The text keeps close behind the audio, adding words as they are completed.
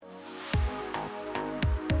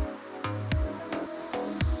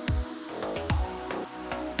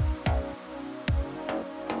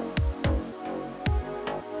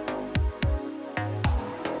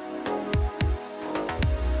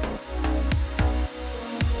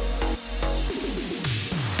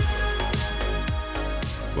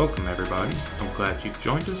Welcome, everybody. I'm glad you've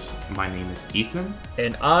joined us. My name is Ethan.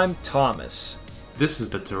 And I'm Thomas. This is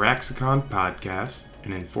the Taraxicon podcast,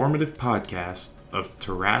 an informative podcast of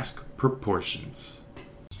Tarask proportions.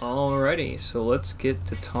 Alrighty, so let's get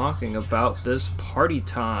to talking about this party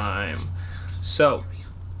time. So,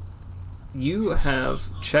 you have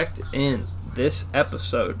checked in this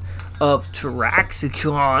episode of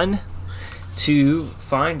Taraxicon to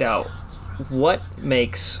find out what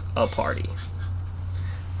makes a party.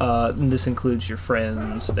 This includes your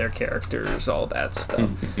friends, their characters, all that stuff.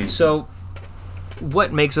 So,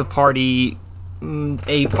 what makes a party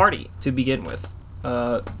to begin with?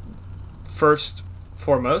 First,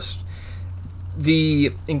 foremost,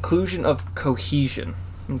 the inclusion of cohesion.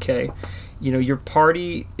 Okay, you know, your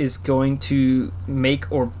party is going to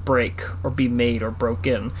make or break, or be made or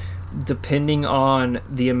broken, depending on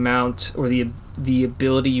the amount or the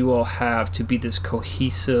ability you all have to be this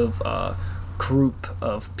cohesive group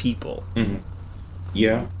of people. Mm-hmm.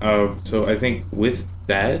 Yeah. So I think with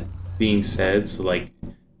that being said, so like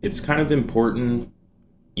it's kind of important.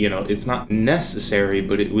 You know, it's not necessary,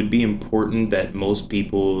 but it would be important that most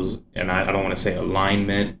people's, and I don't want to say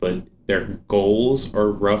alignment, but their goals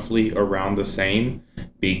are roughly around the same,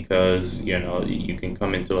 because, you know, you can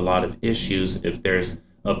come into a lot of issues if there's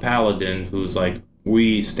a paladin who's like,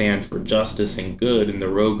 we stand for justice and good, and the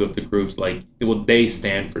rogue of the group's like, well, they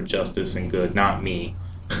stand for justice and good, not me.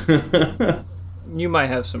 You might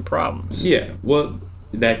have some problems. Yeah, well,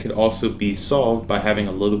 that could also be solved by having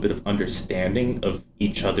a little bit of understanding of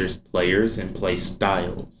each other's players and play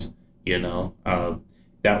styles, you know?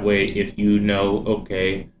 That way, if you know,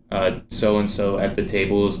 okay, so-and-so at the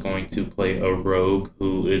table is going to play a rogue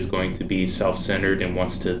who is going to be self-centered and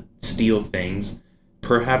wants to steal things,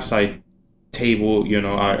 perhaps I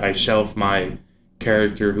shelf my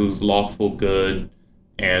character who's lawful good,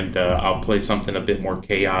 and I'll play something a bit more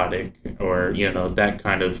chaotic, or, you know, that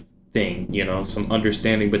kind of thing. You know, some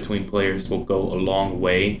understanding between players will go a long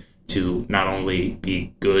way to not only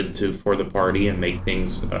be good for the party and make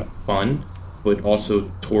things fun, but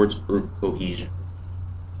also towards group cohesion.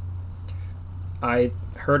 I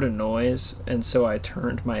heard a noise, and so I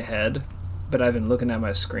turned my head, but I've been looking at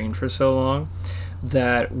my screen for so long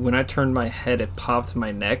that when I turned my head, it popped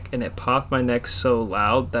my neck, and it popped my neck so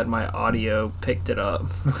loud that my audio picked it up.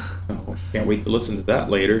 Oh, can't wait to listen to that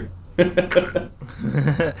later.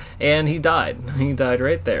 And he died. He died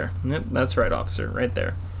right there. Yep, that's right, officer, right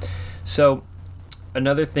there. So,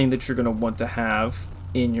 another thing that you're going to want to have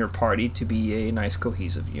in your party to be a nice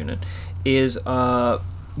cohesive unit is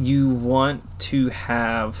you want to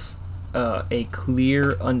have a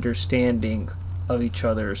clear understanding of each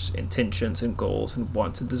other's intentions and goals and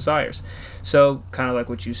wants and desires. So, kind of like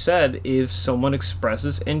what you said, if someone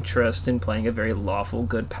expresses interest in playing a very lawful,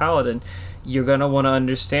 good paladin, you're going to want to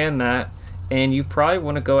understand that, and you probably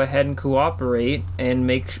want to go ahead and cooperate and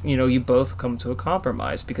make, you know, you both come to a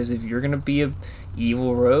compromise, because if you're going to be a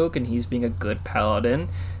evil rogue and he's being a good paladin,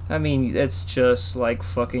 I mean, it's just like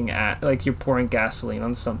like you're pouring gasoline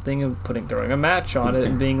on something and throwing a match on it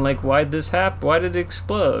and being like, why'd this happen? Why did it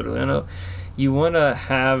explode? You know, you want to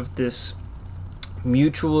have this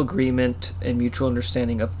mutual agreement and mutual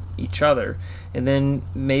understanding of each other, and then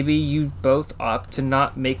maybe you both opt to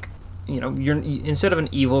not make, you know, instead of an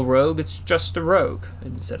evil rogue, it's just a rogue.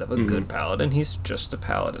 Instead of a good paladin, he's just a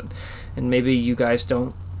paladin. And maybe you guys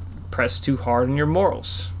don't press too hard on your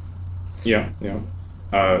morals. Yeah.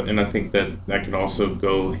 And I think that can also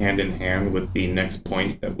go hand in hand with the next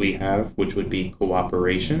point that we have, which would be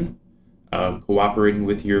cooperation. Cooperating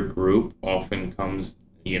with your group often comes,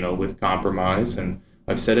 you know, with compromise. And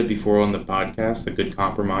I've said it before on the podcast, a good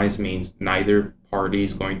compromise means neither party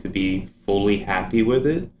is going to be fully happy with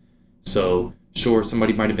it. So, sure,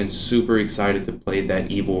 somebody might have been super excited to play that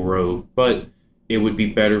evil rogue, but it would be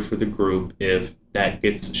better for the group if that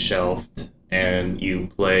gets shelved and you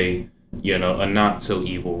play, you know, a not so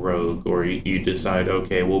evil rogue, or you decide,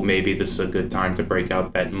 okay, well, maybe this is a good time to break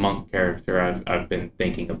out that monk character I've been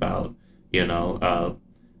thinking about, you know.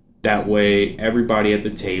 That way everybody at the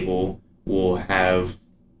table will have,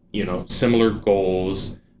 you know, similar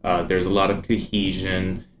goals. There's a lot of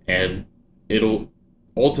cohesion, and it'll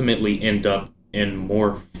ultimately end up in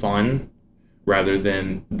more fun rather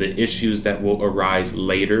than the issues that will arise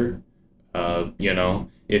later. You know,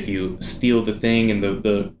 if you steal the thing and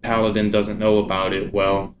the paladin doesn't know about it,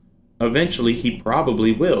 well, eventually he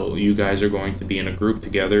probably will. You guys are going to be in a group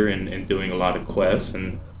together and doing a lot of quests,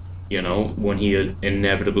 and, you know, when he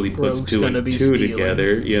inevitably puts two and two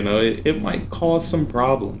together, you know, it might cause some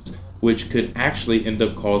problems, which could actually end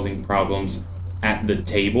up causing problems at the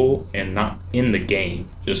table and not in the game,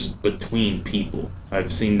 just between people.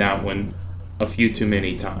 I've seen that one a few too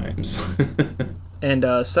many times. And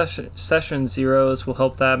session zeros will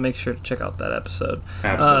help that. Make sure to check out that episode,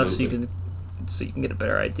 Absolutely. so you can get a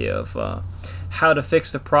better idea of how to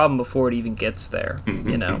fix the problem before it even gets there.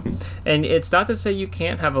 You know, and it's not to say you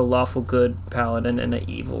can't have a lawful good paladin and an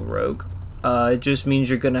evil rogue. It just means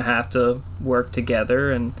you're gonna have to work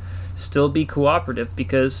together and still be cooperative,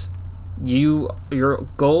 because your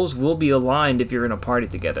goals will be aligned if you're in a party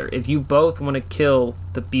together. If you both want to kill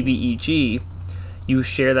the BBEG, you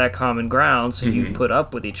share that common ground, so you put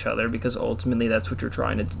up with each other, because ultimately that's what you're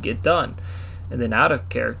trying to get done. And then out of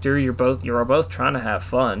character, you're both trying to have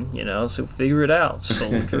fun, you know. So figure it out,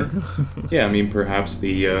 soldier. Yeah, I mean, perhaps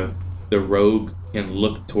the rogue can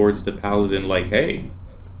look towards the paladin like, hey,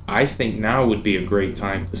 I think now would be a great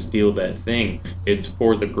time to steal that thing. It's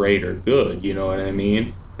for the greater good, you know what I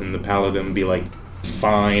mean? And the paladin would be like,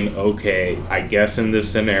 fine, okay, I guess in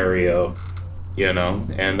this scenario, you know,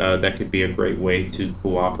 and that could be a great way to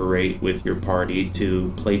cooperate with your party,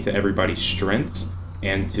 to play to everybody's strengths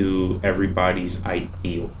and to everybody's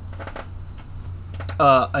ideal.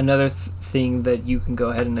 Another thing that you can go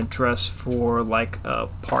ahead and address for like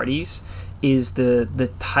parties is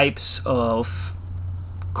the types of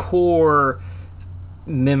core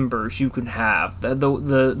members you can have that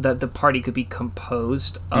the party could be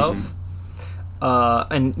composed of.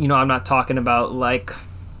 And you know, I'm not talking about like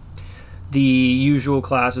the usual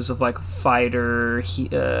classes of like fighter,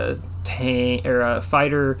 tank, or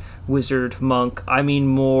fighter, wizard, monk. I mean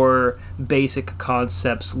more basic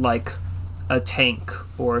concepts like a tank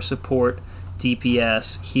or a support,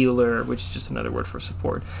 DPS, healer, which is just another word for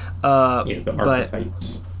support. The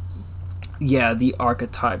archetypes. Yeah, the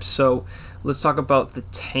archetypes. So let's talk about the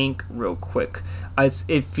tank real quick.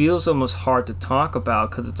 It feels almost hard to talk about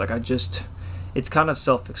because it's like it's kind of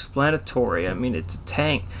self-explanatory. I mean, it's a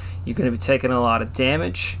tank. You're going to be taking a lot of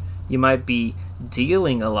damage. You might be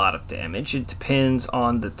dealing a lot of damage. It depends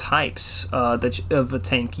on the types of a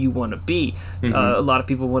tank you want to be. A lot of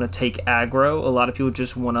people want to take aggro. A lot of people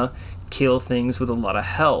just want to kill things with a lot of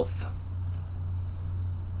health.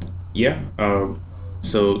 Yeah.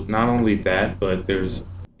 So not only that, but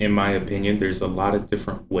in my opinion, there's a lot of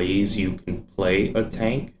different ways you can play a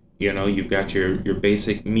tank. You know, you've got your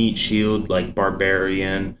basic meat shield like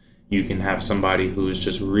barbarian. You can have somebody who's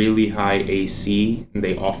just really high AC and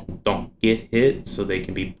they often don't get hit, so they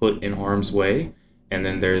can be put in harm's way. And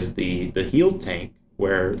then there's the heal tank,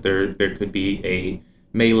 where there could be a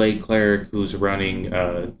melee cleric who's running,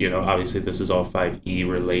 obviously this is all 5e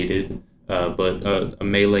related, but a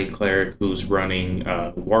melee cleric who's running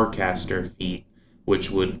Warcaster feat,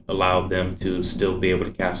 which would allow them to still be able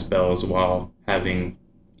to cast spells while having,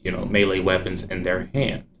 melee weapons in their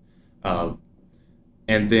hand.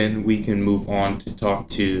 And then we can move on to talk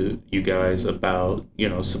to you guys about,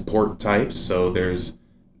 support types. So there's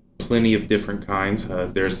plenty of different kinds.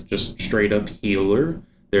 There's just straight up healer.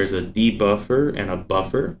 There's a debuffer and a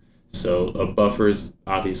buffer. So a buffer is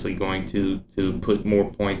obviously going to put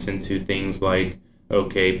more points into things like,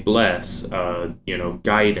 okay, bless,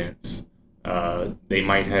 guidance. They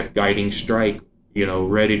might have guiding strike,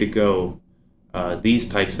 ready to go. These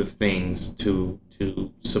types of things to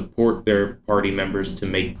support their party members to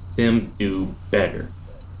make them do better.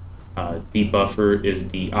 Debuffer is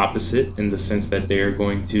the opposite in the sense that they're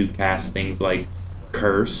going to cast things like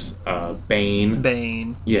curse,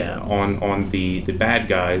 bane, yeah, on the bad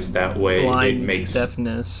guys. That way blind, it makes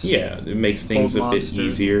deafness. Yeah, it makes things a bit monster.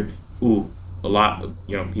 easier. Ooh, a lot of,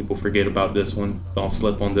 people forget about this one. Don't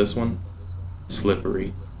slip on this one.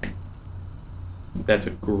 Slippery. That's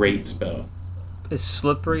a great spell. Is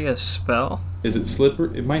slippery a spell? Is it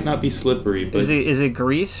slippery? It might not be slippery, but is it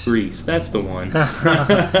grease? Grease, that's the one.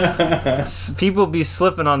 People be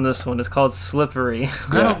slipping on this one. It's called slippery. Yeah.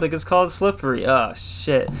 I don't think it's called slippery. Oh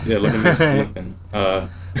shit. Yeah, look at me slipping.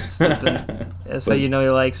 Slipping. That's how you know he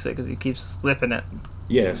likes it, because he keeps slipping it.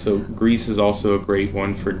 Yeah, so grease is also a great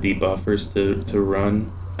one for debuffers to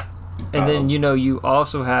run. And then you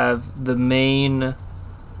also have the main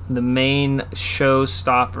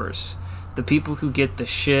showstoppers. The people who get the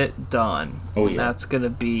shit done. Oh, yeah. That's going to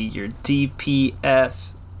be your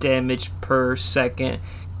DPS, damage per second,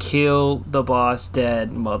 kill the boss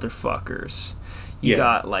dead motherfuckers. You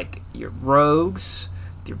got, like, your rogues,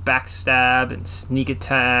 your backstab and sneak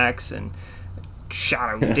attacks and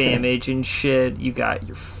shadow damage and shit. You got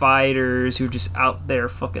your fighters who are just out there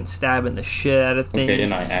fucking stabbing the shit out of things. Okay,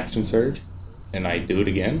 and I action surge, and I do it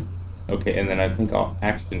again. Okay, and then I think I'll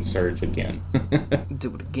action surge again.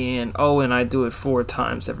 Do it again. Oh, and I do it 4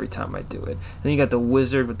 times every time I do it. Then you got the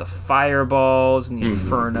wizard with the fireballs and the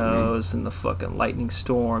Mm-hmm. infernos and the fucking lightning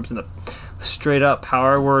storms and the straight up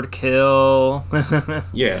power word kill.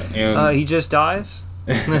 Yeah, and He just dies.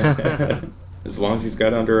 as long as he's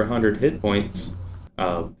got under 100 hit points.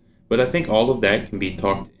 Uh, but I think all of that can be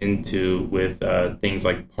talked into with things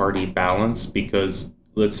like party balance because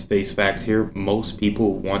let's face facts here, most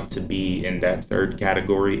people want to be in that third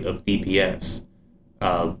category of DPS.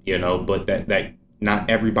 But that not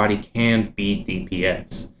everybody can be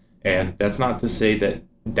DPS. And that's not to say that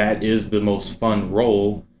that is the most fun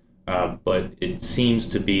role, but it seems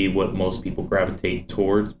to be what most people gravitate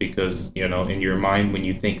towards because, in your mind, when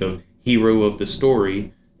you think of hero of the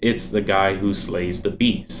story, it's the guy who slays the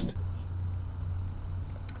beast.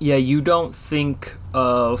 Yeah, you don't think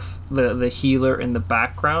of the healer in the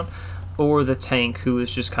background or the tank who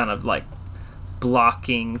is just kind of like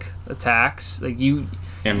blocking attacks. Like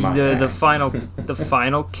And my the axe.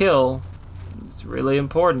 final kill. It's really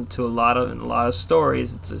important to in a lot of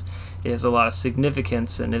stories. It has a lot of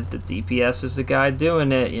significance, and if the DPS is the guy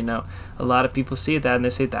doing it, a lot of people see that and they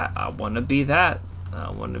say that I want to be that. I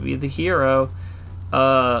want to be the hero.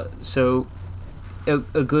 So a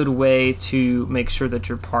good way to make sure that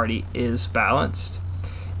your party is balanced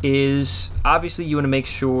is obviously you want to make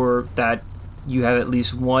sure that you have at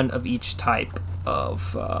least one of each type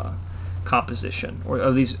of composition or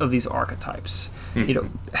of these archetypes. Mhm.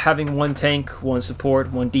 Having one tank, one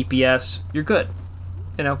support, one DPS, you're good.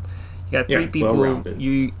 You got three Yeah, well people. rounded.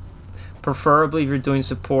 You preferably if you're doing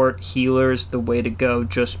support, healers the way to go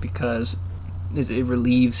just because it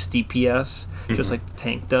relieves DPS just Mhm. like the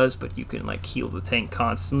tank does, but you can like heal the tank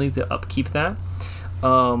constantly to upkeep that.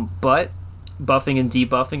 But buffing and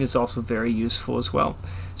debuffing is also very useful as well,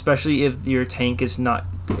 especially if your tank is not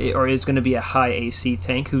or is going to be a high AC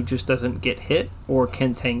tank who just doesn't get hit or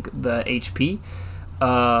can tank the HP.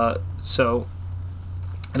 So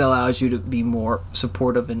it allows you to be more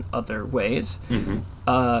supportive in other ways. Mhm.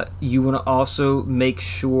 You want to also make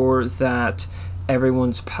sure that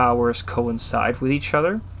everyone's powers coincide with each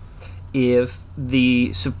other. If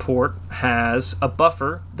the support has a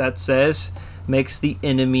buffer that says makes the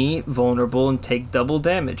enemy vulnerable and take double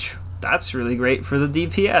damage, that's really great for the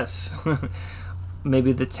DPS.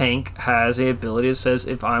 Maybe the tank has a ability that says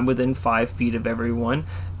if I'm within 5 feet of everyone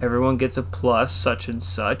gets a plus such and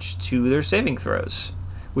such to their saving throws,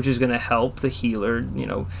 which is going to help the healer,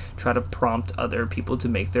 try to prompt other people to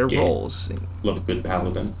make their Yeah, rolls. love a good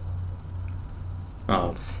paladin.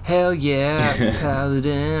 Uh, Hell yeah,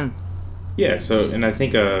 paladin. Yeah, so and I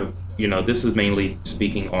think this is mainly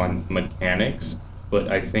speaking on mechanics, but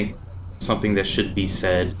I think something that should be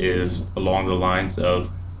said is along the lines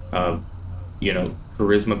of uh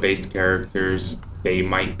charisma-based characters, they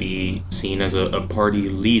might be seen as a party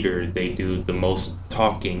leader. They do the most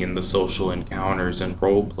talking in the social encounters and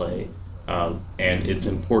role play. And it's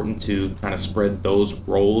important to kind of spread those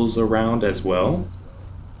roles around as well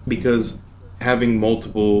because having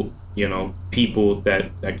multiple, people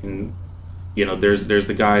that can there's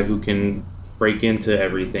the guy who can break into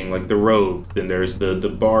everything like the rogue. Then there's the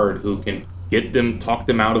bard who can talk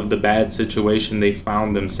them out of the bad situation they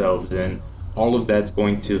found themselves in. All of that's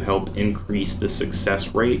going to help increase the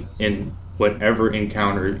success rate in whatever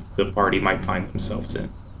encounter the party might find themselves in.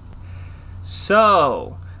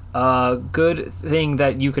 So, a good thing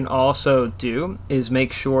that you can also do is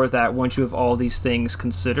make sure that once you have all these things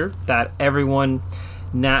considered, that everyone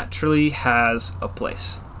naturally has a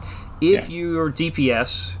place. Yeah. If your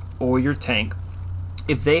DPS or your tank,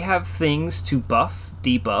 if they have things to buff,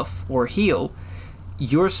 debuff, or heal,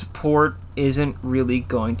 your support isn't really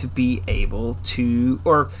going to be able to,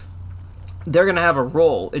 or they're going to have a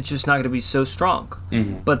role. It's just not going to be so strong.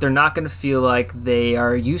 Hmm. But they're not going to feel like they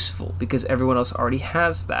are useful because everyone else already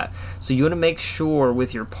has that. So you want to make sure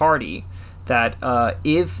with your party that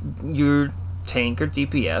if your tank or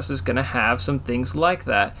DPS is going to have some things like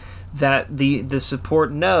that, that the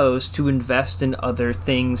support knows to invest in other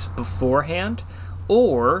things beforehand,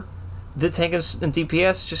 or the tank and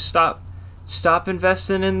DPS just stop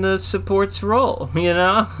investing in the support's role.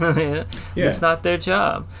 Yeah. It's not their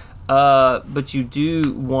job. But you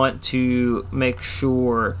do want to make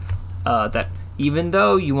sure that even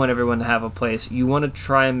though you want everyone to have a place, you want to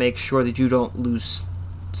try and make sure that you don't lose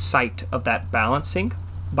sight of that balancing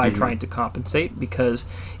by Hmm. trying to compensate. Because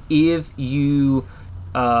if you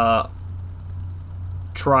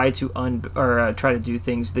try to do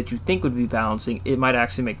things that you think would be balancing, it might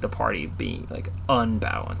actually make the party be like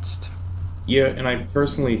unbalanced. Yeah, and I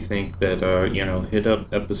personally think that hit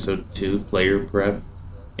up episode 2 player prep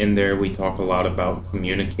in there we talk a lot about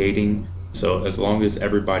communicating. So as long as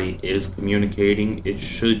everybody is communicating, it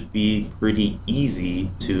should be pretty easy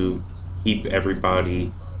to keep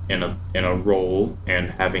everybody in a role and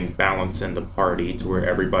having balance in the party to where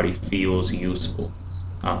everybody feels useful.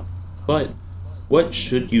 Uh, but what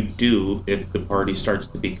should you do if the party starts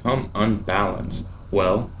to become unbalanced?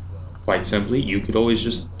 Well, quite simply, you could always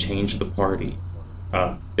just change the party.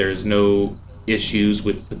 There's no issues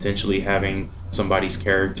with potentially having somebody's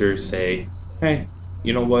character say, hey,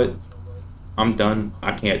 you know what? I'm done.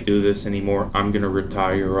 I can't do this anymore. I'm going to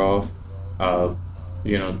retire off. Uh,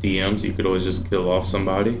 DMs, you could always just kill off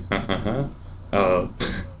somebody. uh,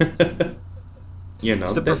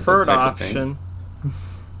 It's the that preferred type of thing.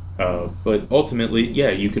 option. But ultimately, yeah,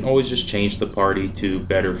 you can always just change the party to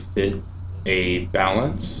better fit a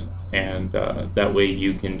balance, and that way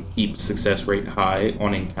you can keep success rate high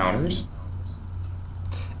on encounters.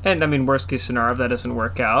 And I mean, worst case scenario, if that doesn't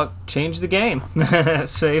work out, change the game.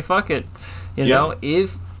 Say fuck it. You Yeah. know,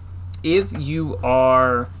 if you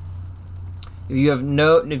are if you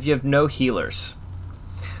have no healers,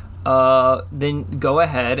 then go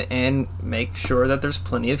ahead and make sure that there's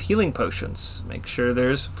plenty of healing potions. Make sure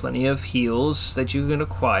there's plenty of heals that you can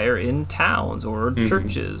acquire in towns or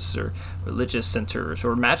churches or religious centers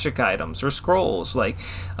or magic items or scrolls. Like,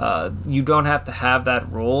 you don't have to have that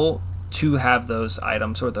role to have those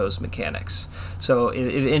items or those mechanics. So,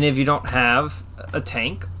 if you don't have a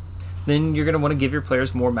tank, then you're going to want to give your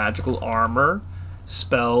players more magical armor,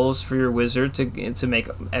 spells for your wizard to make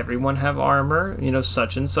everyone have armor,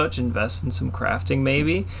 such and such. Invest in some crafting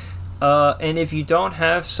maybe. And if you don't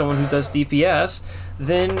have someone who does DPS,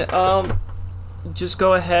 then just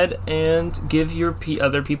go ahead and give your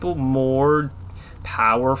other people more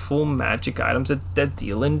powerful magic items that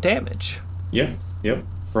deal in damage. Yeah, yep.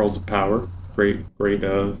 Pearls of Power, great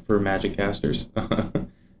for magic casters.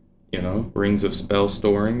 Rings of spell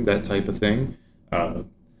storing, that type of thing.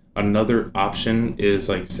 Another option is,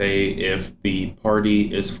 like, say if the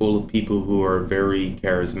party is full of people who are very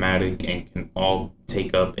charismatic and can all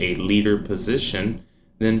take up a leader position,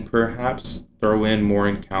 then perhaps throw in more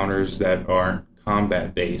encounters that aren't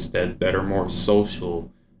combat based, that are more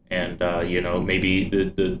social, and maybe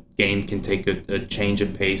the game can take a change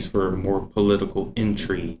of pace for more political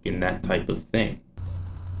intrigue and that type of thing.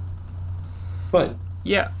 But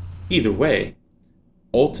Yeah. either way,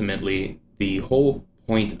 ultimately the whole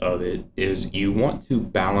point of it is you want to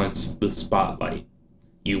balance the spotlight.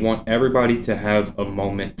 You want everybody to have a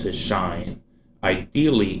moment to shine.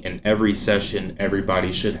 Ideally, in every session,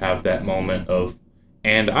 everybody should have that moment of,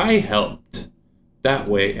 and I helped. That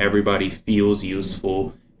way, everybody feels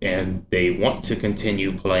useful and they want to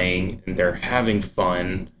continue playing and they're having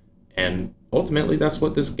fun. And ultimately, that's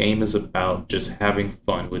what this game is about, just having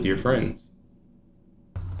fun with your friends.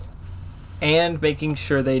 And making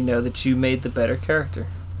sure they know that you made the better character.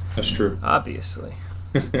 That's true. Obviously.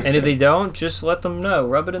 And if they don't, just let them know.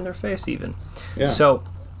 Rub it in their face even. Yeah. So,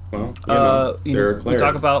 Well, they're a we cleric.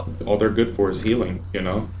 talk about... All they're good for is healing,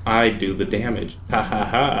 I do the damage. Ha ha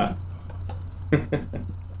ha.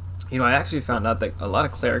 I actually found out that a lot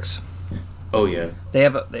of clerics, Oh, yeah. they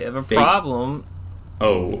have a problem.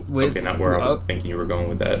 Oh, With- okay, not where I was thinking you were going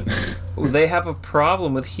with that. They have a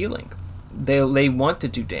problem with healing. They want to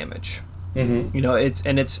do damage.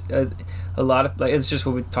 Mm-hmm. It's a lot of, like, it's just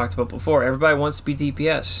what we talked about before. Everybody wants to be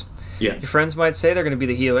DPS. Yeah. Your friends might say they're going to be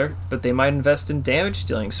the healer, but they might invest in damage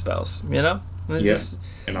dealing spells. It's Yeah. just-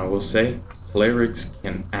 And I will say, clerics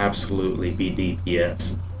can absolutely be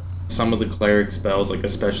DPS. Some of the cleric spells, like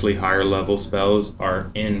especially higher level spells, are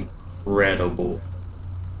incredible.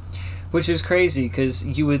 Which is crazy, because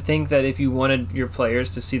you would think that if you wanted your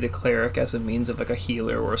players to see the cleric as a means of like a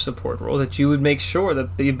healer or a support role, that you would make sure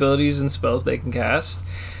that the abilities and spells they can cast,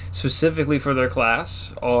 specifically for their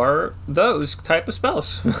class, are those type of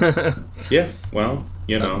spells. Yeah, well,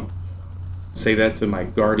 say that to my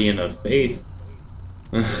guardian of faith.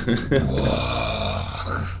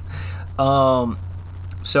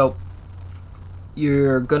 So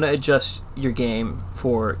you're gonna adjust your game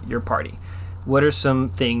for your party. What are some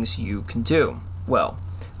things you can do? Well,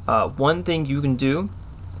 one thing you can do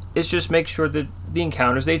is just make sure that the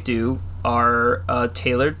encounters they do are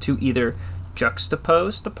tailored to either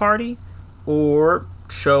juxtapose the party or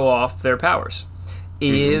show off their powers.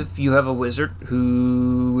 If you have a wizard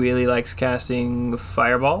who really likes casting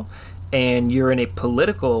Fireball and you're in a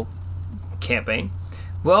political campaign,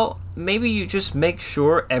 well, maybe you just make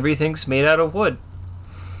sure everything's made out of wood.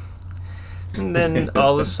 And then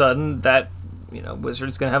all of a sudden that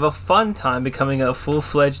wizard's going to have a fun time becoming a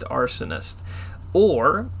full-fledged arsonist.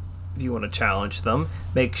 Or if you want to challenge them,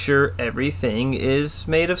 make sure everything is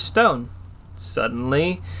made of stone.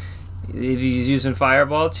 Suddenly, if he's using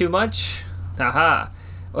fireball too much, haha.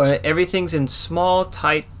 Or everything's in small,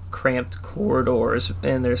 tight, cramped corridors,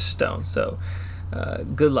 and there's stone. So,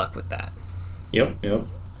 good luck with that. Yep.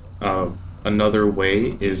 Another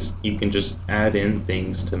way is you can just add in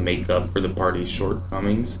things to make up for the party's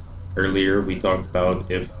shortcomings. Earlier, we talked about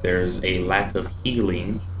if there's a lack of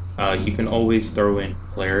healing, you can always throw in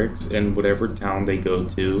clerics in whatever town they go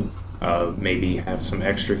to. Maybe have some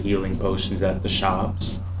extra healing potions at the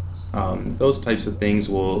shops. Those types of things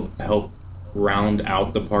will help round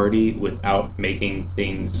out the party without making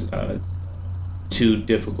things too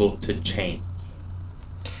difficult to change.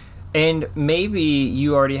 And maybe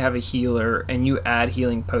you already have a healer and you add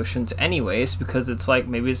healing potions anyways because it's like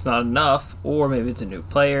maybe it's not enough, or maybe it's a new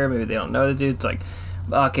player, maybe they don't know the dude. It's like,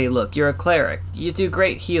 okay, look, you're a cleric. You do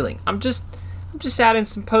great healing. I'm just adding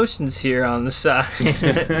some potions here on the side.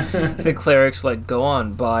 The cleric's like, go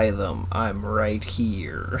on, buy them. I'm right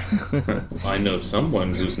here. I know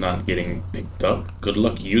someone who's not getting picked up. Good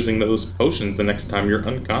luck using those potions the next time you're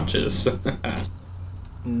unconscious.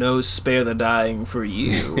 No spare the dying for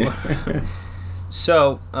you.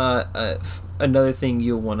 So, another thing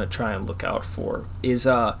you'll want to try and look out for is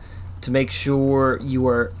to make sure you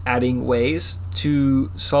are adding ways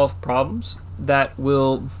to solve problems that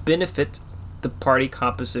will benefit the party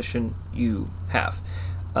composition you have.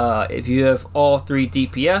 If you have all 3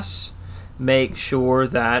 DPS, make sure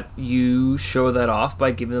that you show that off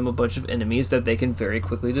by giving them a bunch of enemies that they can very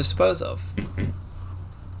quickly dispose of.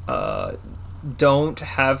 Don't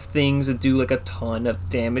have things that do like a ton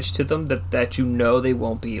of damage to them that you know they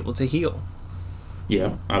won't be able to heal.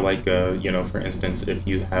 Yeah, I like, for instance, if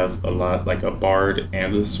you have a lot, like a bard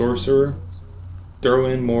and a sorcerer, throw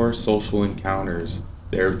in more social encounters.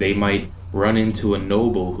 They might run into a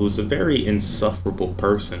noble who's a very insufferable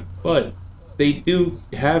person, but they do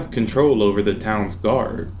have control over the town's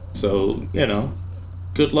guard. So,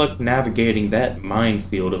 good luck navigating that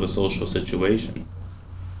minefield of a social situation.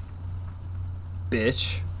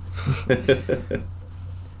 Bitch.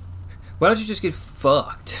 Why don't you just get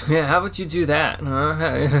fucked? How about you do that?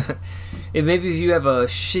 Maybe if you have a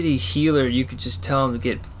shitty healer, you could just tell him to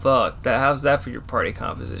get fucked. How's that for your party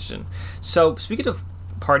composition? So, speaking of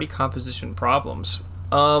party composition problems,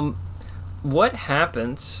 what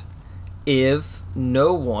happens if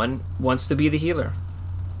no one wants to be the healer?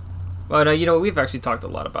 Well, no, we've actually talked a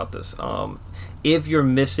lot about this. If you're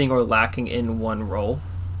missing or lacking in one role,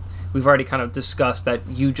 we've already kind of discussed that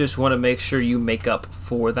you just want to make sure you make up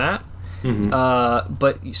for that. Mm-hmm.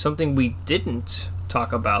 But something we didn't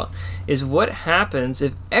talk about is what happens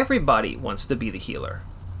if everybody wants to be the healer.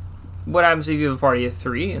 What happens if you have a party of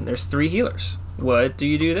 3 and there's 3 healers? What do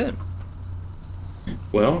you do then?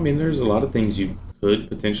 Well, there's a lot of things you could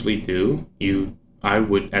potentially do. I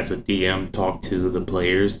would, as a DM, talk to the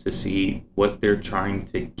players to see what they're trying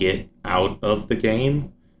to get out of the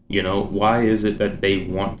game. Why is it that they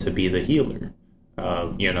want to be the healer?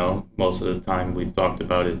 Most of the time we've talked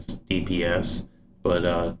about it's DPS,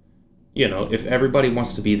 but, if everybody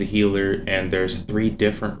wants to be the healer and there's 3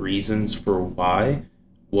 different reasons for why,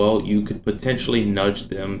 well, you could potentially nudge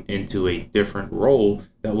them into a different role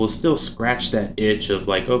that will still scratch that itch of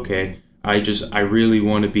like, okay, I really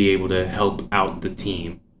want to be able to help out the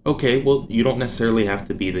team. Okay, well, you don't necessarily have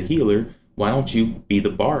to be the healer. Why don't you be the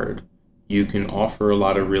bard? You can offer a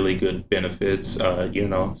lot of really good benefits,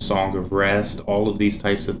 Song of Rest, all of these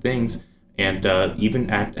types of things, and even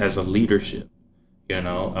act as a leadership. You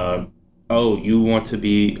want to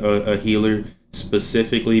be a healer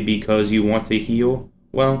specifically because you want to heal?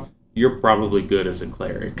 Well, you're probably good as a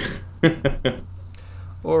cleric.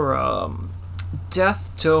 Or,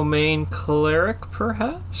 Death Domain Cleric,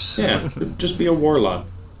 perhaps? Yeah, just be a warlock.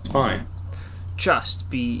 It's fine. Just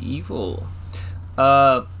be evil.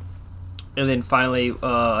 And then finally,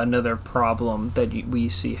 another problem that we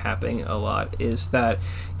see happening a lot is that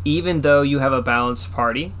even though you have a balanced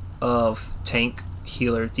party of tank,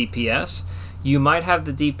 healer, DPS, you might have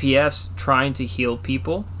the DPS trying to heal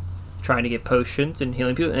people, trying to get potions and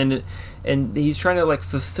healing people, and he's trying to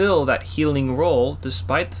fulfill that healing role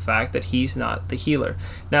despite the fact that he's not the healer.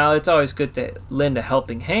 Now, it's always good to lend a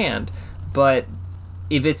helping hand, but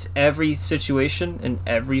if it's every situation and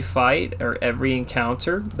every fight or every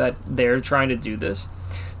encounter that they're trying to do this,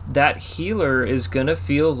 that healer is going to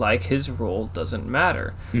feel like his role doesn't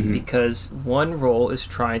matter, mm-hmm. because one role is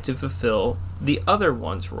trying to fulfill the other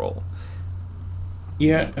one's role.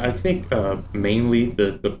 Yeah, I think mainly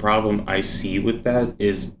the problem I see with that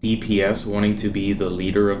is DPS wanting to be the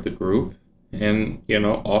leader of the group. And,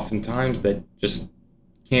 oftentimes that just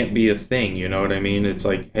can't be a thing. You know what I mean? It's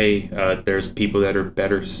like, hey, there's people that are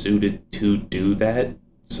better suited to do that.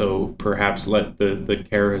 So perhaps let the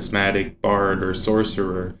charismatic bard or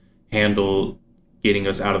sorcerer handle getting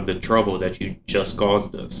us out of the trouble that you just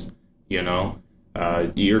caused us. You know,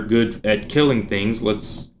 you're good at killing things.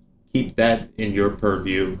 Let's keep that in your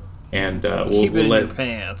purview, and Keep it we'll in let your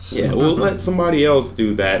pants. yeah we'll let somebody else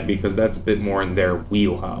do that because that's a bit more in their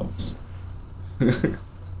wheelhouse.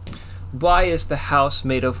 Why is the house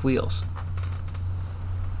made of wheels?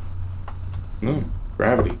 No,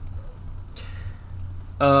 gravity.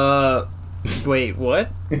 Wait, what?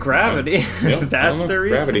 Gravity? Yep, That's the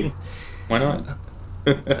reason? Gravity. Why not?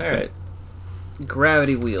 Alright.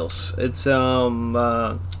 Gravity wheels. It's,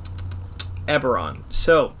 Eberron.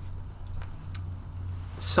 So,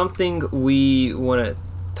 something we want to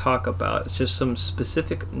talk about is just some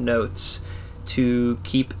specific notes to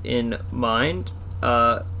keep in mind.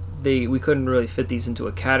 We couldn't really fit these into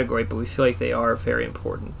a category, but we feel like they are very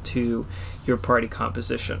important to your party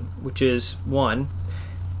composition, which is, one,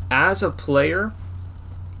 as a player,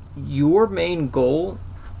 your main goal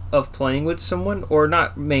of playing with someone, or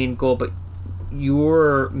not main goal, but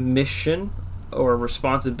your mission or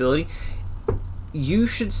responsibility, you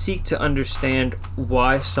should seek to understand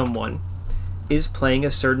why someone is playing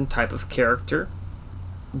a certain type of character,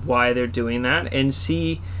 why they're doing that, and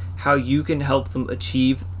see how you can help them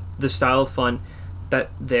achieve the style of fun that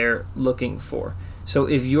they're looking for. So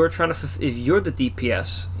if you're if you're the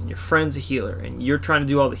DPS and your friend's a healer and you're trying to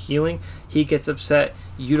do all the healing, he gets upset,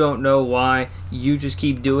 you don't know why, you just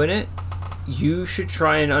keep doing it, you should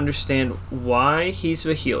try and understand why he's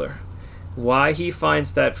a healer, why he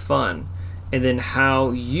finds that fun, and then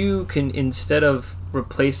how you can, instead of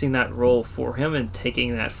replacing that role for him and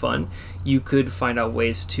taking that fun, you could find out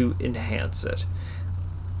ways to enhance it.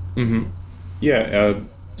 Mm-hmm. Yeah,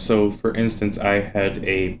 so for instance, I had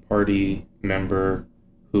a party member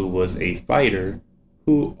who was a fighter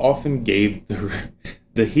who often gave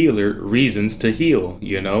the healer reasons to heal.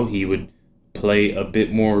 You know, he would play a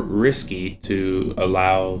bit more risky to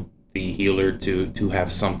allow the healer to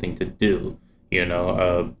have something to do. You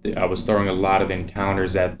know, I was throwing a lot of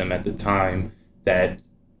encounters at them at the time that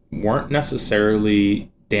weren't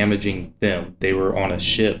necessarily damaging them. They were on a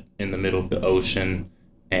ship in the middle of the ocean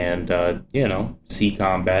and, sea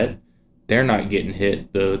combat. They're not getting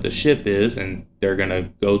hit. The ship is, and they're going to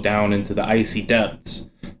go down into the icy depths.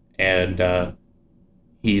 And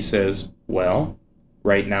he says, well,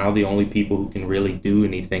 right now the only people who can really do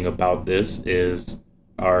anything about this is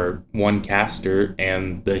our one caster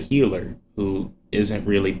and the healer, who isn't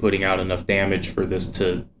really putting out enough damage for this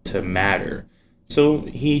to matter. So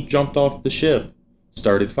he jumped off the ship,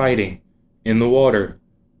 started fighting in the water,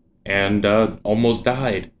 and almost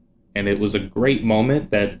died. And it was a great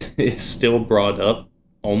moment that is still brought up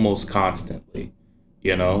almost constantly,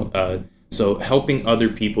 you know? So helping other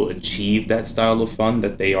people achieve that style of fun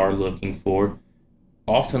that they are looking for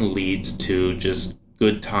often leads to just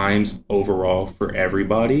good times overall for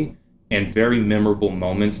everybody and very memorable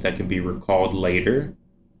moments that can be recalled later.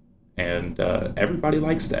 And everybody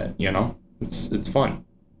likes that, you know? It's fun.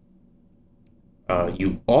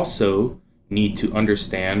 You also need to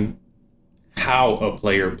understand how a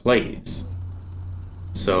player plays.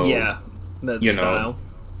 So, Yeah, that's you style. know,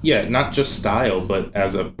 yeah, not just style, but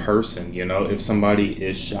as a person, you know, if somebody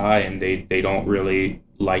is shy and they don't really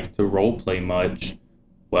like to role play much,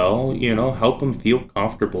 well, you know, help them feel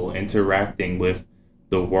comfortable interacting with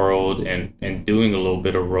the world and doing a little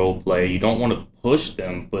bit of role play. You don't want to push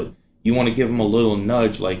them, but you want to give them a little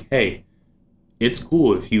nudge like, hey, it's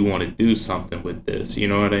cool if you want to do something with this. You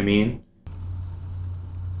know what I mean?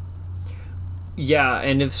 Yeah,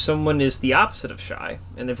 and if someone is the opposite of shy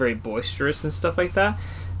and they're very boisterous and stuff like that,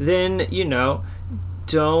 then, you know,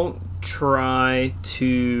 don't try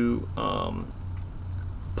to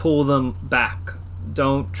pull them back.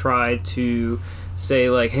 Don't try to say,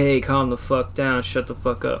 like, hey, calm the fuck down, shut the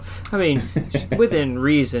fuck up. I mean, within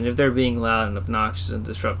reason, if they're being loud and obnoxious and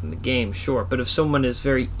disrupting the game, sure. But if someone is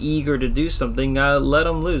very eager to do something, let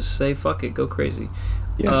them loose. Say, fuck it, go crazy.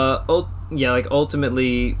 Yeah.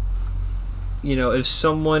 Ultimately, you know, if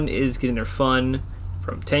someone is getting their fun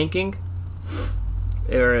from tanking,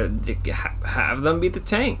 or have them be the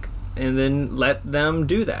tank, and then let them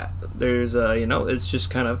do that. There's, it's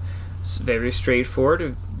just kind of very straightforward.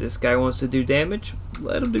 If this guy wants to do damage,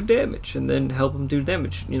 let him do damage, and then help him do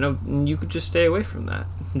damage. You know, and you could just stay away from that.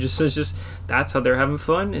 Just that's how they're having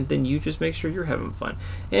fun, and then you just make sure you're having fun.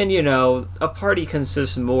 And you know, a party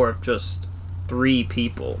consists more of just 3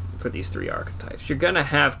 people for these 3 archetypes. You're gonna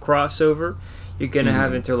have crossover. You're gonna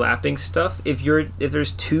have interlapping stuff. If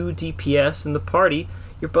there's 2 DPS in the party,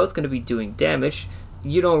 you're both going to be doing damage.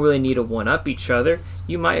 You don't really need to one-up each other.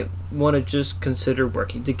 You might want to just consider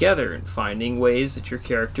working together and finding ways that your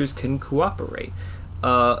characters can cooperate.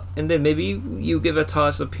 And then maybe you give a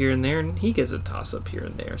toss-up here and there, and he gives a toss-up here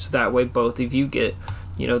and there. So that way both of you get,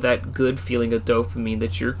 that good feeling of dopamine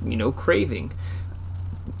that you're, craving.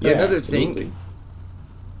 Yeah, Another absolutely. thing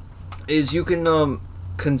is you can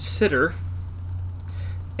consider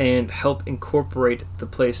and help incorporate the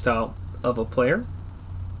playstyle of a player,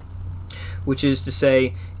 which is to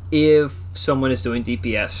say, if someone is doing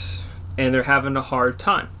DPS and they're having a hard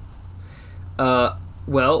time,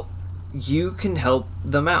 well, you can help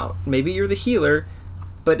them out. Maybe you're the healer,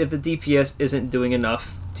 but if the DPS isn't doing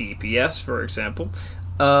enough DPS, for example,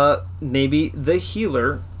 maybe the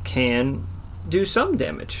healer can do some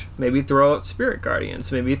damage. Maybe throw out Spirit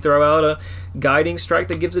Guardians. Maybe throw out a Guiding Strike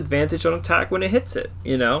that gives advantage on attack when it hits it.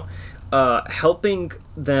 Helping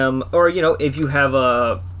them, or if you have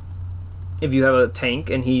a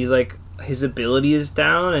tank and he's like, his ability is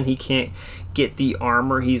down and he can't get the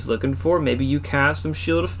armor he's looking for, maybe you cast some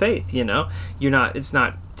Shield of Faith. It's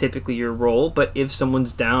not typically your role, but if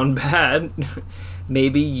someone's down bad,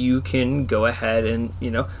 maybe you can go ahead and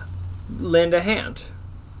lend a hand.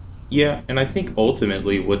 Yeah, and I think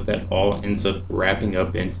ultimately what that all ends up wrapping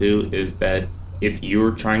up into is that if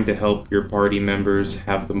you're trying to help your party members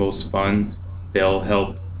have the most fun, they'll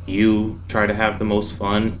help you try to have the most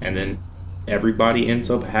fun, and then everybody ends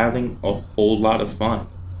up having a whole lot of fun,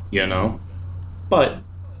 But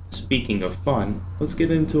speaking of fun, let's get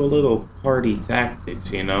into a little party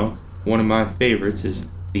tactics, One of my favorites is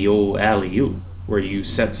the old alley-oop, where you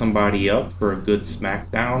set somebody up for a good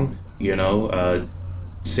smackdown,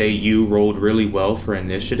 say you rolled really well for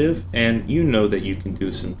initiative, and you know that you can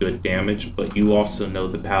do some good damage, but you also know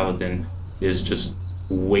the paladin is just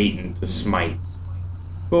waiting to smite.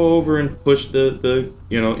 Go over and push the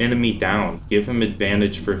enemy down. Give him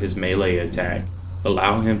advantage for his melee attack.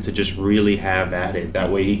 Allow him to just really have at it.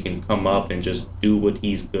 That way he can come up and just do what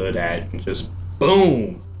he's good at and just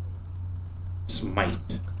boom!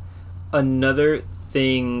 Smite. Another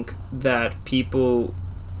thing that people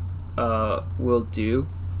will do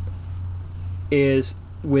is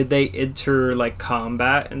when they enter like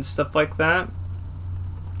combat and stuff like that,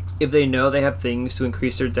 if they know they have things to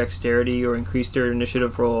increase their dexterity or increase their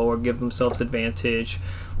initiative roll or give themselves advantage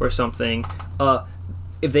or something,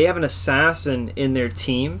 if they have an assassin in their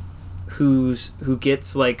team who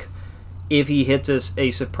gets like, if he hits a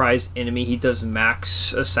surprise enemy, he does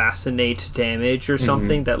max assassinate damage or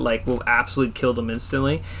something that like will absolutely kill them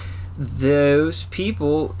instantly. Those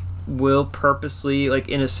people will purposely, like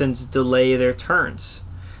in a sense, delay their turns.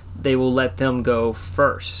 They will let them go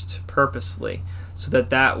first purposely, so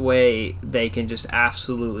that way they can just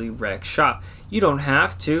absolutely wreck shop. You don't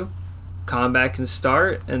have to. Combat can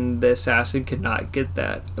start and the assassin cannot get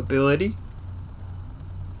that ability.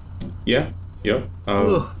 Yeah. Yep.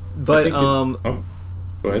 But go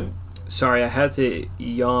ahead. Sorry, I had to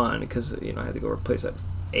yawn because I had to go replace that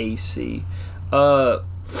AC. But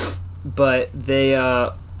they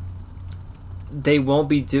won't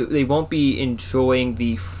be enjoying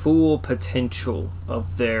the full potential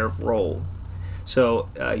of their role. So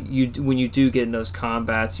when you do get in those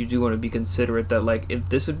combats, you do want to be considerate that like if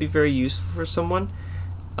this would be very useful for someone,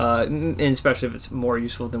 and especially if it's more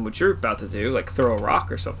useful than what you're about to do, like throw a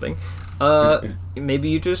rock or something. Maybe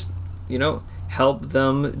you just help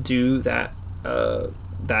them do that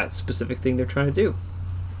specific thing they're trying to do.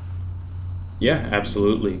 Yeah,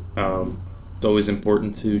 absolutely. It's always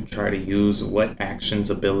important to try to use what actions,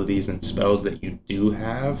 abilities, and spells that you do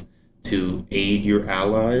have to aid your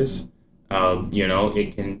allies.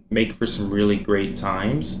 It can make for some really great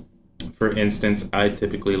times. For instance, I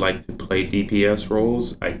typically like to play DPS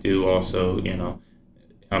roles. I do also,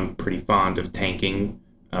 I'm pretty fond of tanking,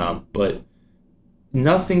 but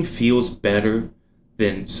nothing feels better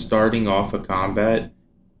than starting off a combat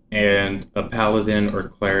and a paladin or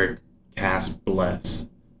cleric cast Bless.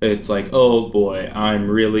 It's like, oh boy, I'm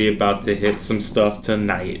really about to hit some stuff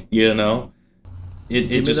tonight,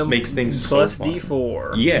 It just makes things so fun. Plus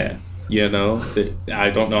D4. Yeah. I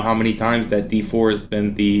don't know how many times that D4 has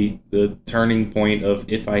been the turning point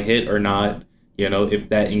of if I hit or not, if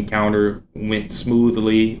that encounter went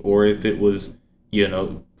smoothly or if it was,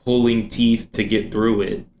 pulling teeth to get through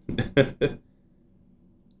it.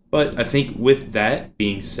 But I think with that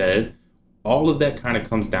being said, all of that kind of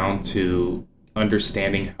comes down to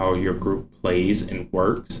understanding how your group plays and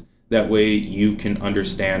works. That way you can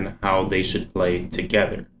understand how they should play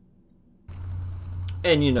together.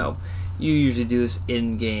 And you usually do this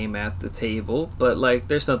in game at the table, but like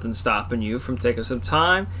there's nothing stopping you from taking some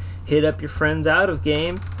time hit up your friends out of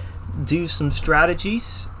game, do some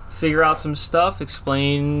strategies, figure out some stuff,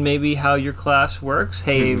 explain maybe how your class works.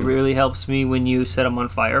 Hey, it really helps me when you set them on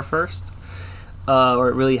fire first, or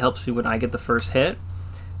it really helps me when I get the first hit.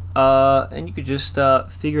 And you could just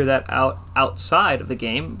figure that out outside of the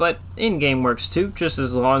game, but in-game works too, just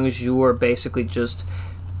as long as you are basically just,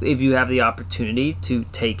 if you have the opportunity to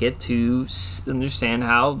take it to understand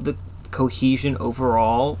how the cohesion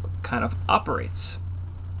overall kind of operates.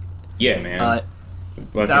 Yeah, man.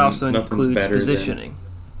 That also includes positioning.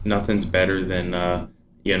 Nothing's better than,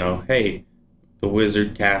 hey, the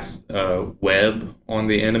wizard casts web on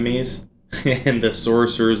the enemies, and the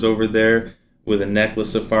sorcerer's over there with a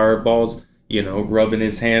necklace of fireballs, rubbing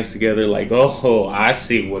his hands together like, oh, I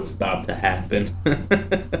see what's about to happen.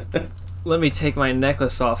 Let me take my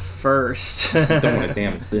necklace off first. Don't want to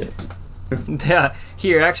damage this. Yeah,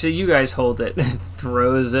 here, actually, you guys hold it.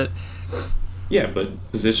 Throws it. Yeah,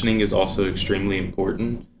 but positioning is also extremely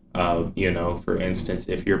important. For instance,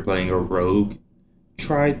 if you're playing a rogue,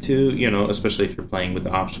 try to, especially if you're playing with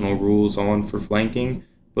the optional rules on for flanking,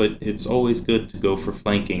 but it's always good to go for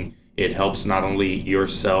flanking. It helps not only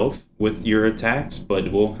yourself with your attacks, but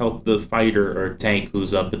it will help the fighter or tank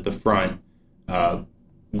who's up at the front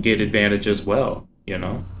get advantage as well,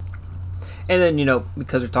 And then,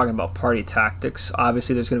 because we're talking about party tactics,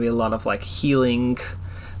 obviously there's going to be a lot of, healing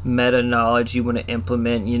meta knowledge you want to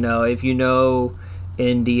implement. If you know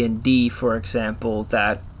in D&D, for example,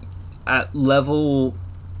 that at level,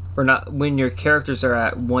 or not, when your characters are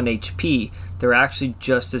at 1 HP, they're actually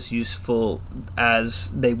just as useful as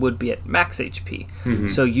they would be at max HP. Mm-hmm.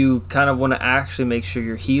 So you kind of want to actually make sure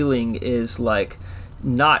your healing is,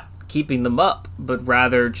 not keeping them up, but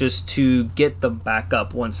rather just to get them back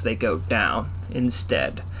up once they go down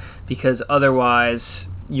instead. Because otherwise,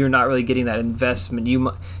 you're not really getting that investment.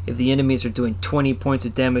 If the enemies are doing 20 points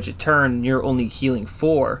of damage a turn and you're only healing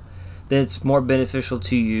 4, then it's more beneficial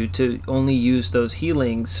to you to only use those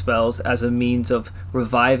healing spells as a means of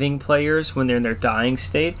reviving players when they're in their dying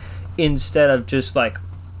state, instead of just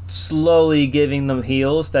slowly giving them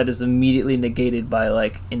heals that is immediately negated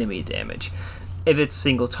by enemy damage. If it's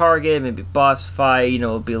single target, maybe boss fight,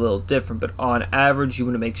 it'll be a little different, but on average you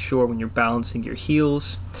want to make sure when you're balancing your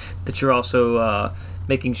heals that you're also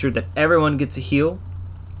making sure that everyone gets a heal,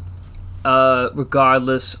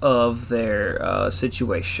 regardless of their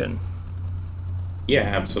situation. Yeah,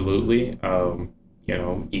 absolutely. You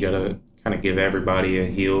gotta kind of give everybody a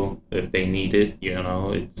heal if they need it.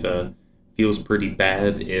 It feels pretty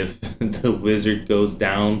bad if the wizard goes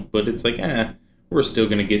down, but it's we're still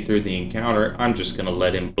gonna get through the encounter. I'm just gonna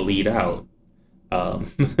let him bleed out.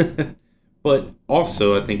 But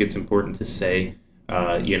also, I think it's important to say,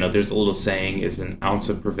 there's a little saying: "It's an ounce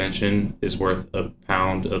of prevention is worth a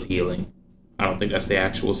pound of healing." I don't think that's the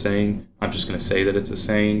actual saying. I'm just gonna say that it's a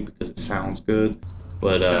saying because it sounds good.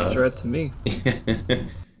 But sounds right to me.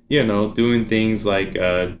 Doing things like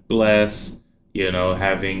bless,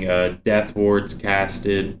 having death wards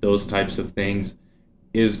casted, those types of things,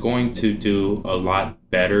 is going to do a lot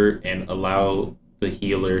better and allow the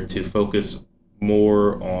healer to focus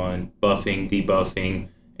more on buffing, debuffing,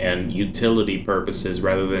 and utility purposes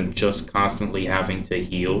rather than just constantly having to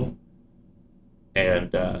heal.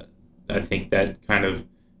 And I think that kind of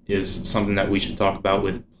is something that we should talk about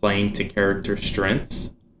with playing to character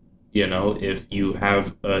strengths. If you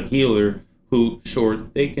have a healer who, sure,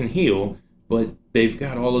 they can heal, but they've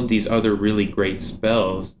got all of these other really great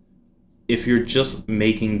spells, if you're just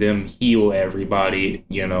making them heal everybody,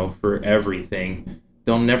 for everything,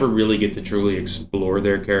 they'll never really get to truly explore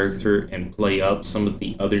their character and play up some of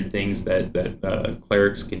the other things that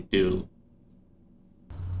clerics can do.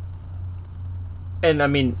 And I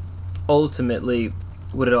mean, ultimately,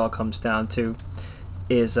 what it all comes down to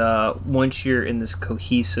is once you're in this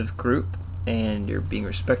cohesive group and you're being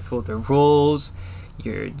respectful of their rules,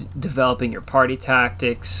 you're developing your party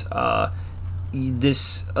tactics,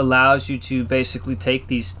 this allows you to basically take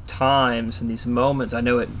these times and these moments. I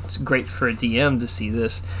know it's great for a DM to see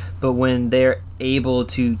this, but when they're able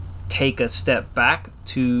to take a step back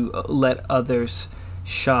to let others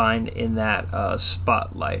shine in that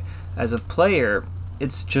spotlight. As a player,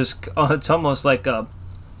 it's almost like a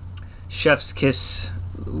chef's kiss,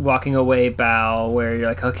 walking away bow, where you're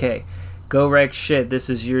like, okay, go wreck shit, this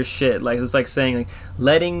is your shit. It's like saying,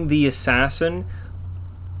 letting the assassin,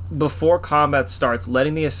 before combat starts,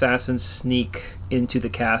 letting the assassin sneak into the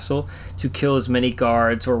castle to kill as many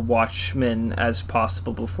guards or watchmen as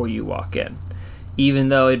possible before you walk in. Even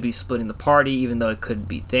though it'd be splitting the party, even though it could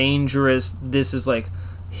be dangerous, this is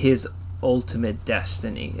his ultimate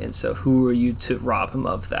destiny. And so who are you to rob him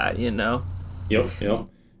of that, Yep.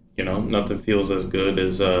 Nothing feels as good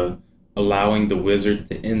as allowing the wizard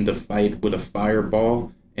to end the fight with a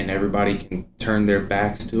fireball, and everybody can turn their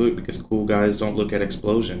backs to it because cool guys don't look at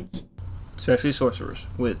explosions. Especially sorcerers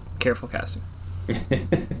with careful casting.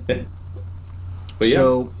 But yeah,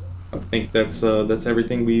 So, I think that's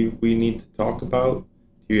everything we need to talk about.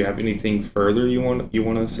 Do you have anything further you want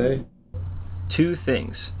to say? two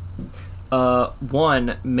things.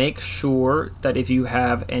 One, make sure that if you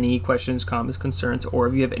have any questions, comments, concerns, or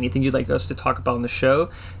if you have anything you'd like us to talk about on the show,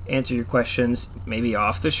 answer your questions maybe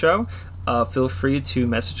off the show. Feel free to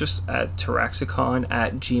message us at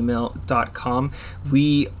taraxicon@gmail.com.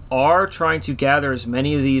 We are trying to gather as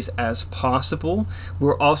many of these as possible.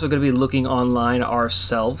 We're also going to be looking online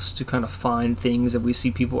ourselves to kind of find things that we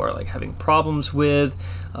see people are like having problems with,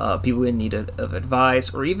 people in need of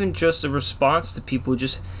advice, or even just a response to people who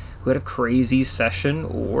had a crazy session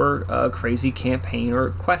or a crazy campaign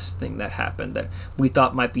or quest thing that happened that we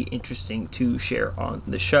thought might be interesting to share on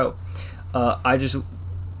the show. I just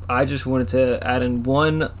wanted to add in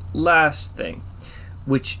one last thing,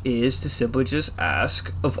 which is to simply just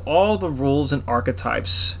ask, of all the roles and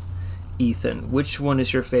archetypes, Ethan, which one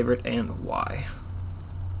is your favorite and why?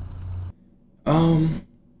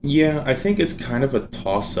 Yeah, I think it's kind of a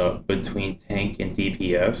toss up between tank and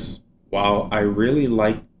DPS. While I really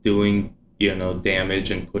like doing,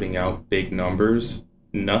 damage and putting out big numbers,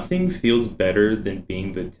 nothing feels better than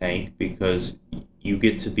being the tank because you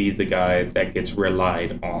get to be the guy that gets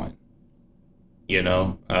relied on.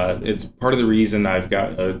 It's part of the reason I've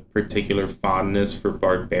got a particular fondness for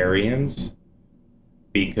barbarians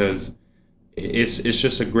because it's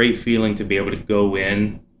just a great feeling to be able to go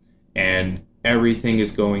in and everything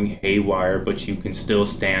is going haywire, but you can still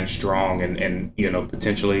stand strong and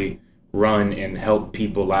potentially run and help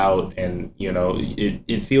people out. And,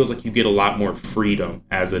 it feels like you get a lot more freedom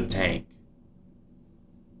as a tank.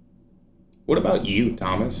 What about you,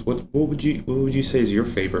 Thomas? What would you say is your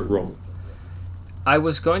favorite role? I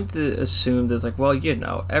was going to assume that, like, well,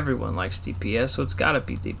 everyone likes DPS, so it's gotta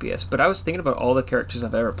be DPS. But I was thinking about all the characters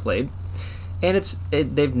I've ever played, and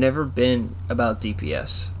they've never been about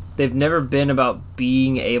DPS. They've never been about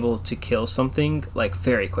being able to kill something, like,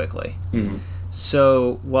 very quickly. Mm-hmm.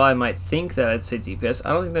 So, while I might think that I'd say DPS,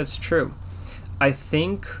 I don't think that's true. I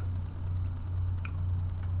think,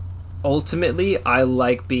 ultimately, I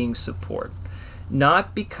like being support.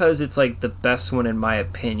 Not because it's like the best one in my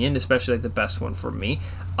opinion, especially like the best one for me.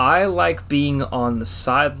 I like being on the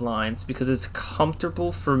sidelines because it's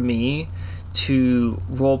comfortable for me to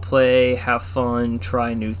roleplay, have fun,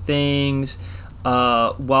 try new things,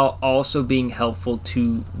 while also being helpful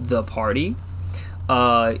to the party.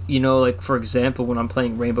 Like for example, when I'm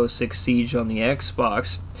playing Rainbow Six Siege on the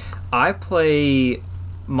Xbox, I play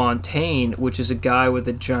Montaigne, which is a guy with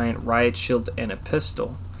a giant riot shield and a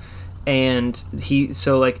pistol. And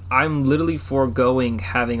I'm literally foregoing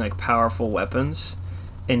having like powerful weapons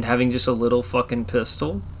and having just a little fucking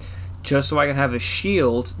pistol just so I can have a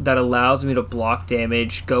shield that allows me to block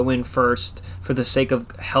damage, go in first for the sake of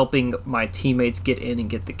helping my teammates get in and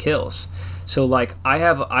get the kills. So like I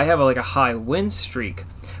have like a high win streak,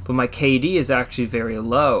 but my KD is actually very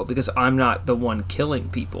low because I'm not the one killing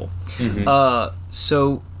people. Mm-hmm.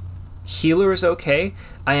 So healer is okay.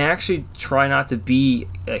 I actually try not to be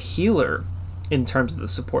a healer in terms of the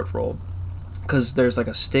support role because there's like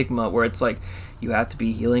a stigma where it's like you have to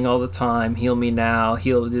be healing all the time. Heal me now.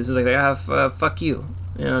 Heal this. It's like fuck you.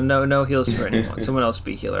 No heals for anyone. Someone else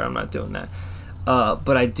be healer. I'm not doing that.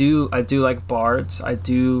 But I do like bards. I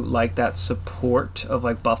do like that support of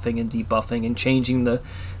like buffing and debuffing and changing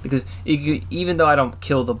because even though I don't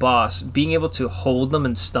kill the boss, being able to hold them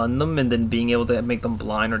and stun them and then being able to make them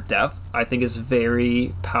blind or deaf, I think is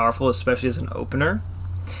very powerful, especially as an opener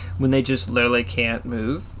when they just literally can't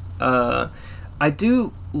move. I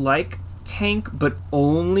do like tank, but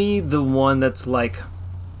only the one that's like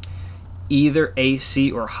either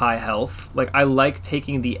AC or high health. Like I like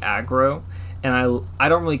taking the aggro, and I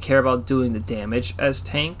don't really care about doing the damage as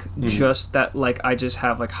tank. Mm-hmm. Just that like I just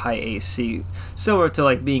have like high AC, similar to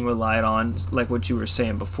like being relied on, like what you were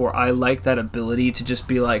saying before. I like that ability to just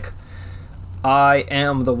be like, I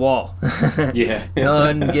am the wall. Yeah.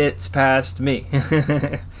 None gets past me.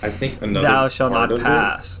 I think another thou shalt part not of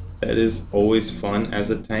pass. It that is always fun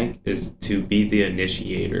as a tank is to be the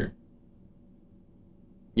initiator.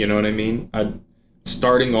 You know what I mean?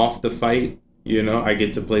 Starting off the fight, I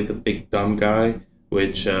get to play the big dumb guy,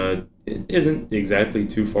 which isn't exactly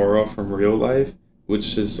too far off from real life,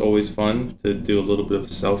 which is always fun to do a little bit of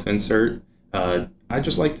self-insert. I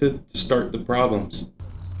just like to start the problems.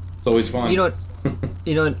 It's always fun. You know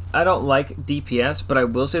what? I don't like DPS, but I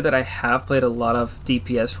will say that I have played a lot of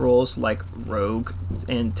DPS roles like rogue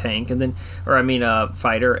and tank, and then, or I mean,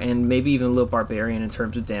 fighter, and maybe even a little barbarian in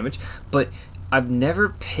terms of damage. But I've never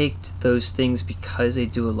picked those things because they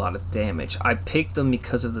do a lot of damage. I picked them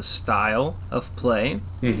because of the style of play,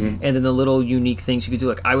 and then the little unique things you could do.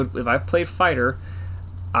 Like if I played fighter,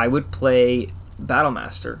 I would play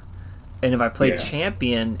Battlemaster. And if I played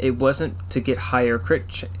champion, it wasn't to get higher crit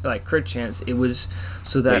chance. It was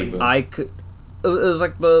so that I could. It was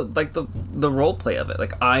like the role play of it.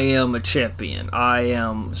 Like, I am a champion. I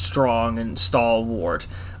am strong and stalwart.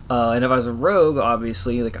 And if I was a rogue,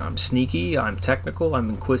 obviously, like, I'm sneaky, I'm technical,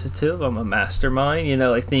 I'm inquisitive, I'm a mastermind.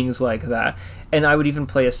 Like things like that. And I would even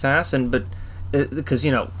play assassin, but because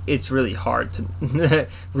it's really hard to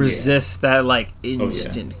resist that like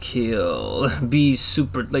instant kill, be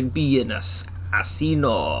an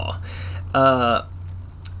assassino.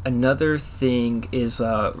 Another thing is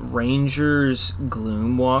Ranger's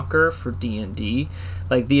Gloomwalker for D&D,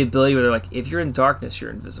 like the ability where they're like, if you're in darkness, you're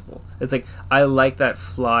invisible. It's like, I like that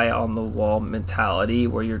fly on the wall mentality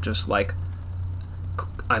where you're just like,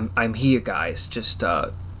 I'm here, guys. You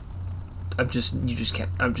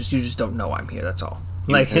just don't know I'm here. That's all.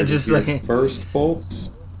 First, folks,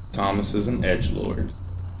 Thomas is an edgelord.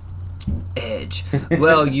 Edge.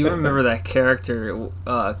 Well, you remember that character,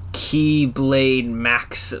 Keyblade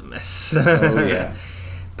Maximus. Oh yeah.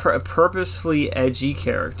 Purposefully edgy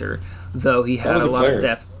character, though he had a lot of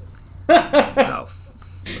depth. Okay,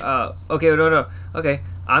 no. Okay,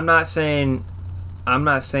 I'm not saying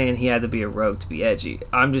he had to be a rogue to be edgy.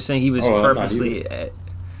 I'm just saying he was purposely.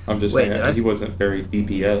 I'm just saying he wasn't very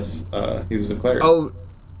DPS. He was a cleric. Oh,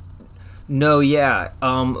 no, yeah.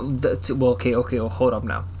 Okay, well, hold up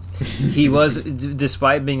now. He was,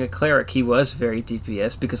 despite being a cleric, he was very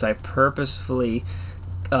DPS because I purposefully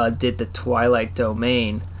did the Twilight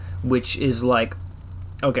Domain, which is like,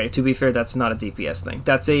 okay, to be fair, that's not a DPS thing.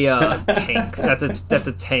 That's a tank. That's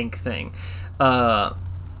a tank thing,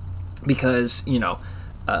 because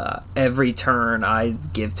every turn I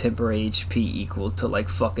give temporary HP equal to like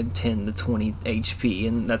fucking 10 to 20 HP,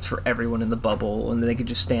 and that's for everyone in the bubble, and they could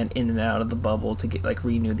just stand in and out of the bubble to get like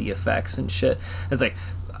renew the effects and shit. It's like,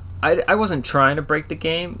 I wasn't trying to break the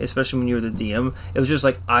game, especially when you were the DM. It was just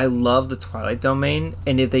like, I love the Twilight Domain,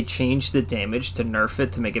 and if they changed the damage to nerf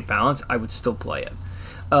it to make it balanced, I would still play it.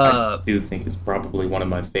 I do think it's probably one of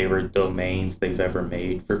my favorite domains they've ever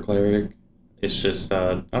made for cleric. It's just,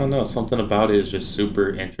 I don't know, something about it is just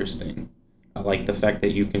super interesting. I like the fact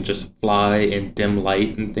that you can just fly in dim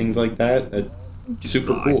light and things like that. That's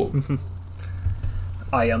super cool.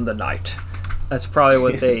 I am the knight. That's probably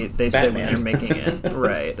what they say when you're making it.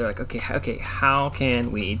 Right. They're like, okay, how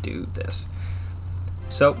can we do this?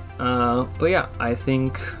 So, but yeah, I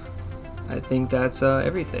think that's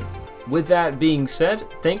everything. With that being said,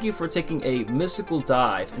 thank you for taking a mystical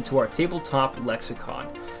dive into our tabletop lexicon.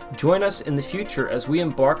 Join us in the future as we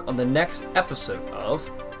embark on the next episode of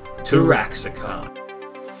Taraxicon.